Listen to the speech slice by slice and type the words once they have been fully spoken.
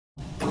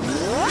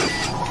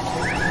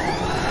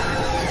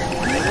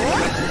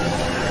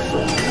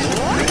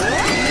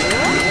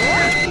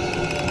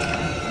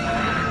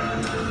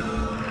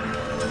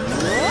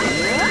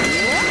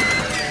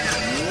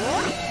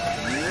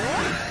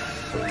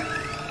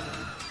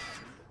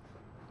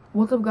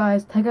What's up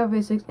guys,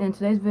 TechOut86, and in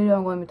today's video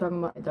I'm going to be talking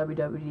about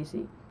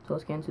WWDC. So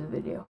let's get into the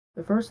video.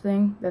 The first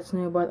thing that's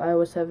new about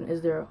iOS 7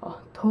 is there a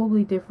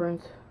totally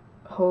different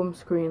home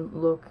screen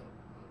look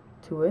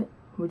to it,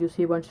 which you'll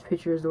see a bunch of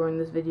pictures during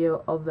this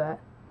video of that.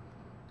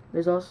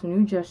 There's also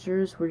new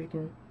gestures where you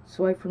can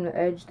swipe from the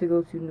edge to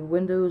go to new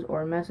windows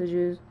or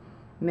messages.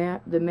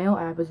 The Mail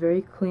app is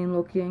very clean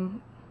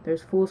looking.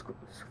 There's full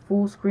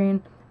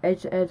screen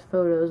edge-to-edge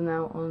photos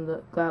now on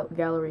the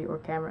gallery or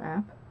camera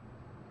app.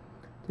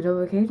 The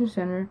notification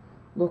center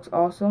looks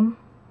awesome,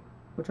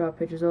 which I have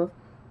pictures of.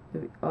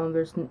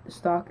 There's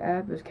stock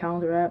app, there's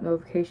calendar app,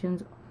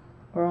 notifications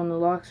are on the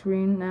lock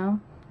screen now.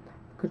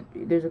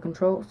 There's a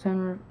control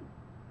center,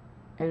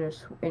 and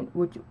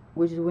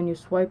which is when you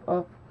swipe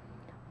up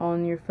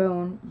on your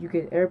phone, you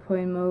get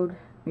airplane mode,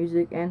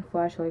 music, and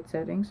flashlight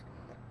settings.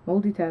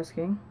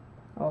 Multitasking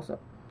also.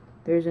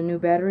 There's a new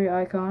battery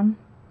icon,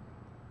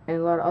 and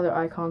a lot of other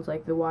icons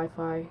like the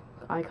Wi-Fi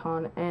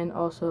icon, and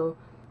also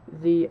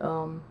the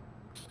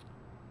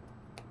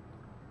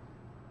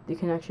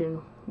connection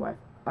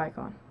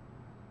icon.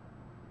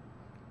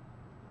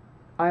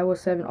 iOS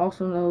 7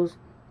 also knows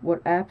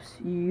what apps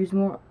you use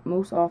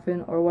most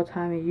often or what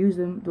time you use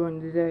them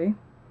during the day.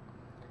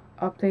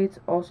 Updates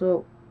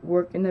also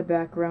work in the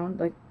background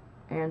like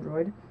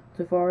Android.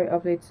 Safari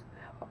updates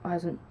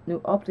has a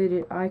new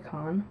updated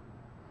icon.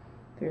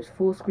 There's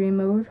full screen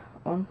mode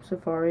on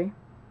Safari.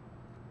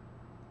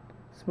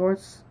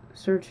 Smart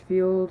search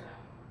field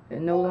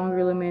is no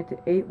longer limited to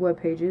 8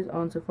 web pages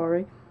on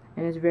Safari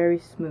and is very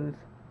smooth.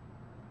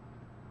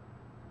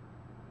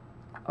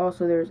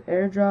 Also, there's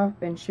AirDrop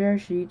and Share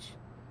sheets,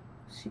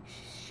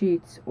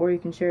 or you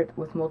can share it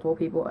with multiple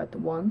people at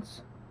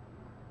once.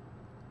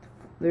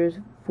 There's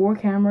 4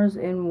 cameras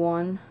in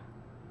one,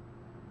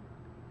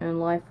 and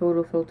live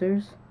photo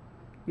filters.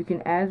 You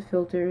can add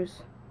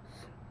filters,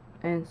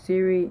 and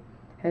Siri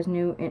has a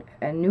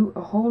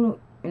whole new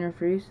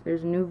interface.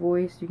 There's a new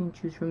voice you can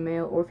choose from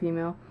male or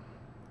female.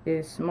 It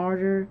is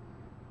smarter,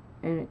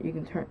 and you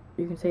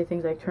can say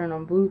things like turn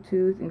on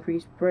Bluetooth,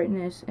 increase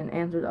brightness, and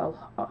answer a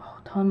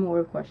ton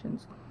more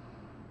questions.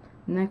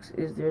 Next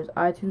is there's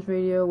iTunes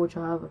Radio, which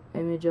I'll have an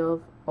image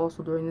of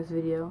also during this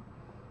video.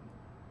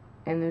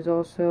 And there's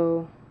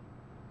also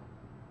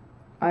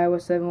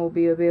iOS 7 will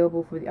be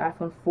available for the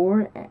iPhone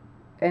 4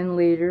 and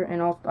later,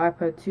 and also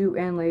iPad 2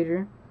 and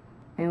later,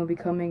 and will be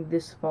coming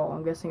this fall.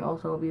 I'm guessing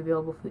also will be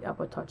available for the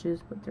iPod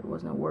Touches, but there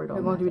was no word on that.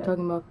 I'm going to be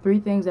talking about 3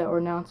 things that were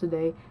announced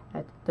today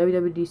at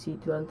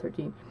WWDC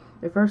 2013.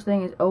 The first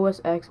thing is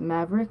OSX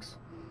Mavericks.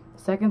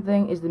 The second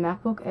thing is the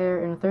MacBook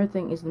Air, and the third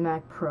thing is the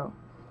Mac Pro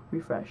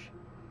refresh.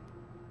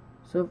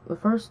 So the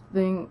first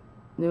thing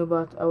new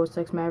about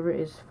OSX Maverick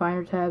is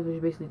Finder tabs, which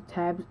is basically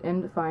tabs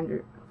in the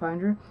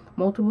Finder.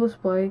 Multiple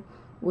display,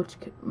 which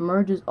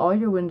merges all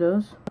your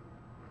windows.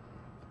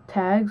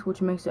 Tags,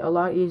 which makes it a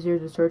lot easier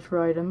to search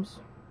for items.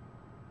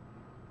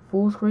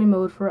 Full screen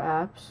mode for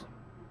apps.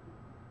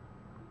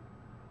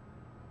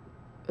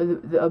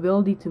 The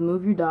ability to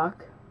move your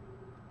dock.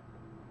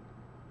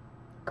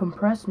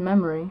 Compressed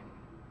memory,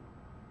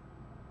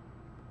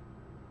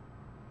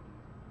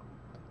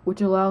 which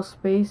allows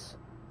space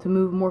to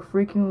move more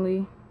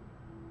frequently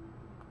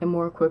and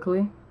more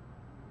quickly.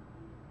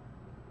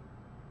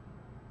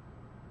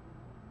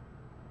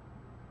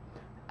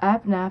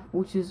 App nap,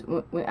 which is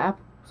when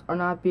apps are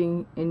not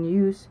being in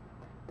use,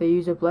 they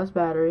use up less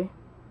battery.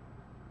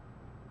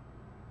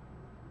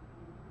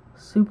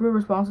 Super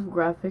responsive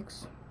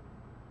graphics.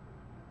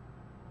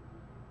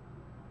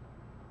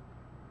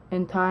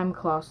 And time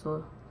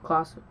colossaling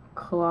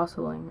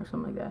or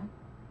something like that.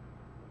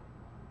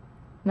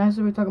 Next,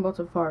 we're talking about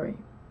Safari.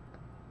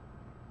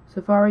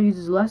 Safari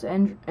uses less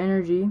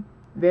energy,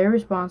 very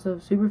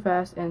responsive, super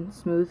fast, and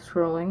smooth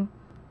scrolling.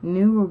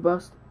 New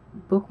robust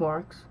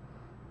bookmarks,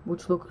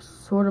 which look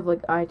sort of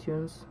like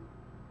iTunes.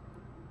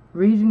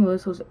 Reading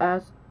lists was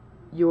at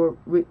your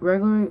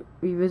regularly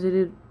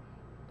revisited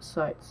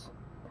sites.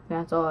 And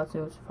that's all that's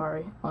new with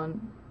Safari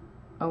on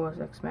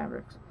OSX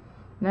Mavericks.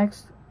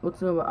 Next,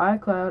 what's new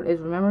about iCloud is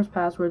remembers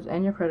passwords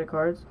and your credit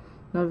cards.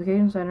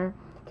 Notification Center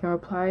can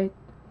reply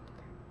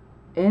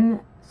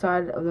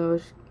inside of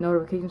the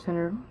Notification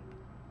Center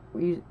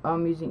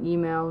using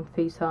email,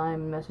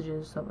 FaceTime,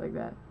 messages, stuff like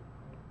that.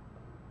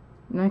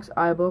 Next,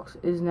 iBooks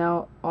is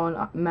now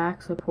on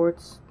Mac,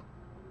 supports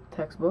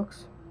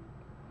textbooks.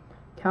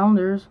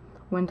 Calendars,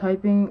 when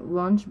typing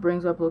lunch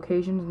brings up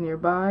locations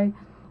nearby.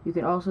 You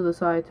can also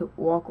decide to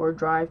walk or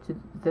drive to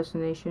the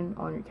destination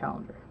on your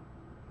calendar.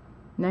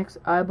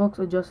 Next, iBooks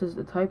adjusts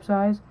the type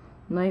size,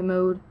 night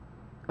mode.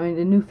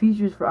 The new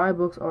features for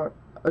iBooks are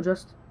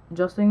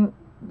adjusting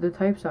the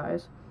type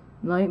size,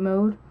 night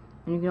mode,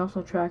 and you can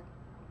also track.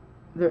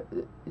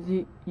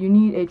 You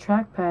need a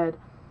trackpad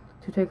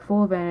to take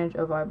full advantage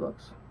of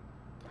iBooks.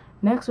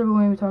 Next, we're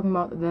going to be talking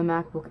about the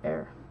MacBook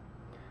Air.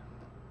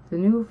 The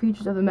new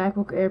features of the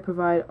MacBook Air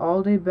provide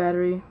all-day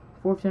battery,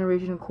 4th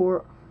generation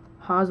Core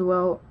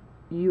Haswell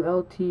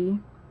ULT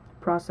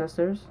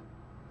processors.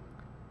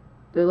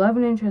 The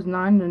 11-inch has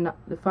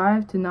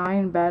 5 to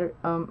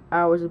 9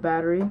 hours of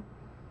battery,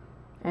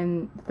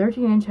 And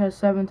 13-inch has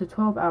 7 to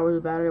 12 hours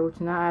of battery, which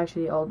is not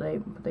actually all day,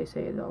 but they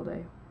say it's all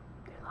day.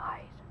 They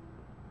lied.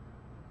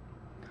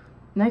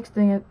 Next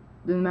thing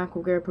the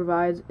MacBook Air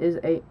provides is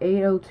a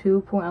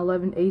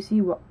 802.11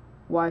 AC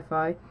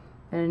Wi-Fi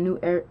and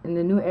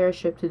the new Air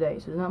shipped today.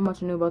 So there's not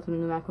much new about the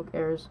new MacBook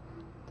Airs,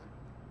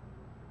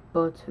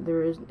 but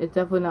it's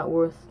definitely not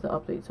worth the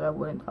update. So I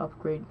wouldn't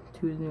upgrade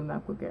to the new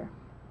MacBook Air,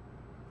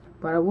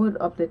 but I would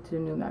update to the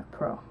new Mac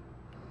Pro.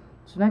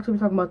 So next we'll be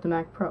talking about the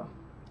Mac Pro.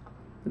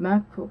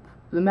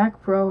 The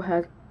Mac Pro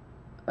has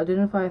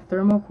identified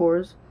thermal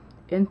cores,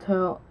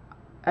 Intel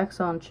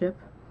Xeon chip,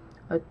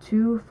 a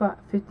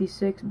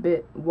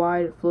 256-bit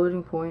wide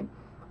floating point,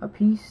 a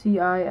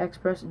PCI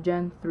Express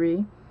Gen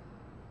 3,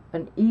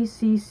 an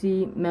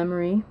ECC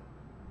memory,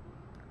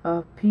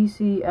 a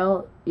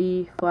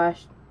PCLE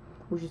flash,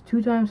 which is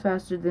 2 times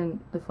faster than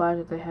the flash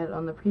that they had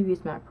on the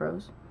previous Mac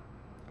Pros.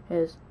 It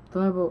has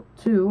Thunderbolt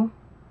 2,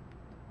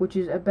 which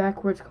is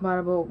backwards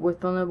compatible with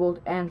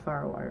Thunderbolt and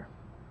FireWire.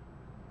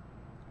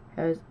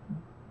 It has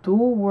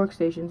dual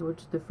workstations, which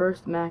is the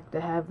first Mac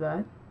to have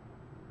that.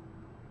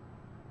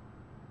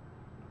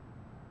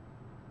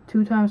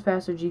 2 times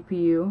faster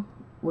GPU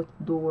with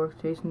dual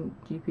workstation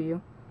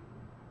GPU.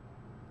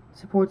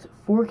 Supports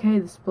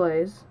 4K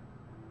displays.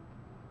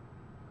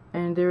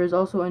 And there is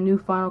also a new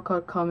Final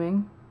Cut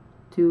coming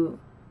to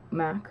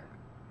Mac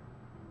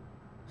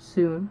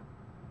soon.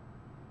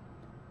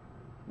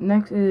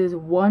 Next is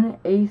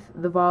 1/8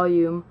 the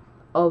volume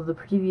of the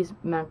previous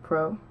Mac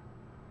Pro.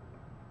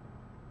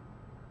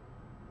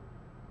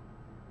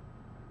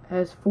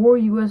 Has 4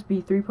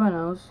 USB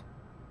 3.0s,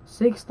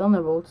 6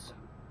 Thunderbolts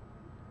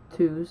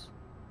 2s,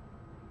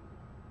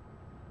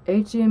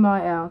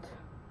 HDMI out,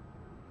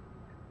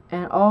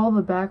 and all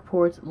the back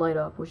ports light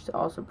up, which is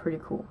also pretty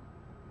cool.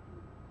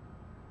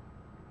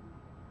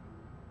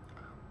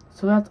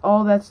 So that's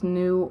all that's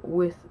new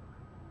with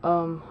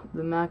the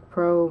Mac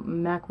Pro,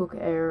 MacBook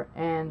Air,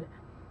 and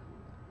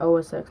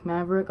OSX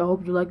Maverick. I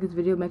hope you like this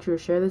video. Make sure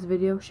to share this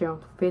video, share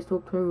on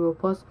Facebook, Twitter,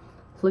 Google+.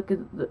 Click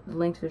the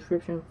link to the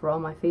description for all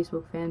my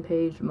Facebook fan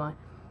page, my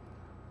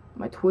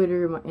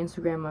Twitter, my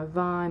Instagram, my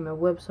Vine, my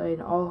website,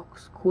 and all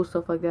cool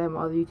stuff like that.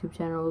 My other YouTube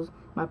channels,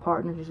 my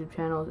partners' YouTube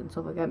channels, and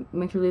stuff like that.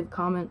 Make sure to leave a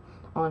comment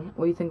on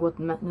what you think about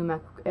the new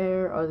MacBook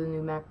Air or the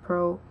new Mac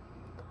Pro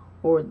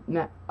or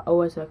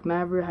OSX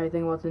Maverick, how you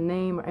think about the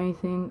name or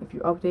anything. If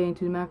you're updating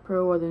to the Mac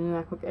Pro or the new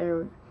MacBook Air,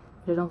 which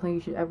I don't think you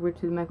should ever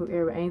to the MacBook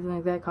Air, but anything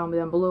like that, comment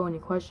down below. Any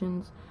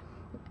questions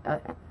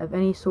of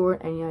any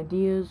sort, any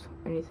ideas,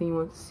 anything you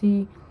want to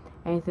see,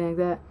 anything like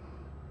that,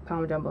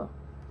 comment down below.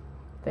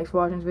 Thanks for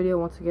watching this video.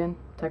 Once again,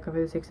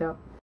 TechCoffee6 out.